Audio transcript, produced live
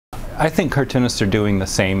I think cartoonists are doing the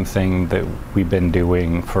same thing that we've been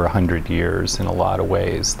doing for 100 years in a lot of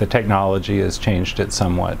ways. The technology has changed it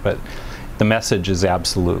somewhat, but the message is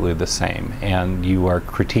absolutely the same, and you are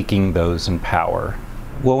critiquing those in power.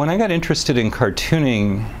 Well, when I got interested in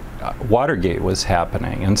cartooning, Watergate was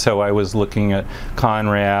happening, and so I was looking at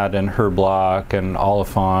Conrad and Herb Bloch and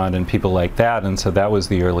Oliphant and people like that, and so that was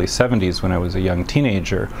the early 70s when I was a young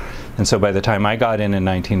teenager. And so by the time I got in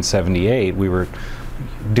 1978, we were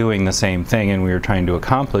doing the same thing and we were trying to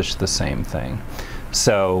accomplish the same thing.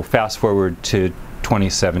 So fast forward to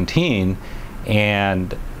 2017,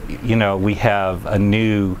 and you know, we have a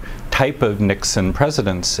new type of Nixon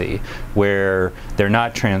presidency where they're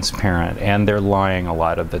not transparent and they're lying a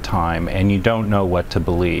lot of the time and you don't know what to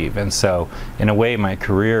believe. And so in a way my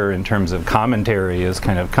career in terms of commentary has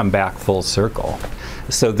kind of come back full circle.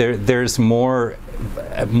 So there's more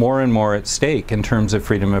and more at stake in terms of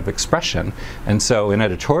freedom of expression. And so in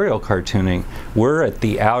editorial cartooning, we're at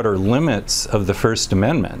the outer limits of the First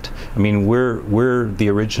Amendment. I mean, we're the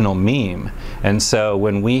original meme. And so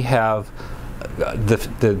when we have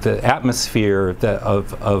the atmosphere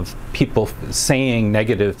of people saying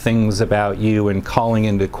negative things about you and calling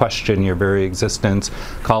into question your very existence,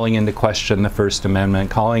 calling into question the First Amendment,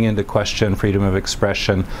 calling into question freedom of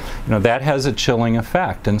expression, you know, that has a chilling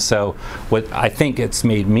effect. And so what I think it's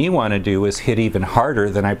made me want to do is hit even harder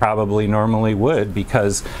than I probably normally would,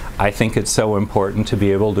 because I think it's so important to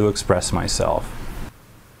be able to express myself.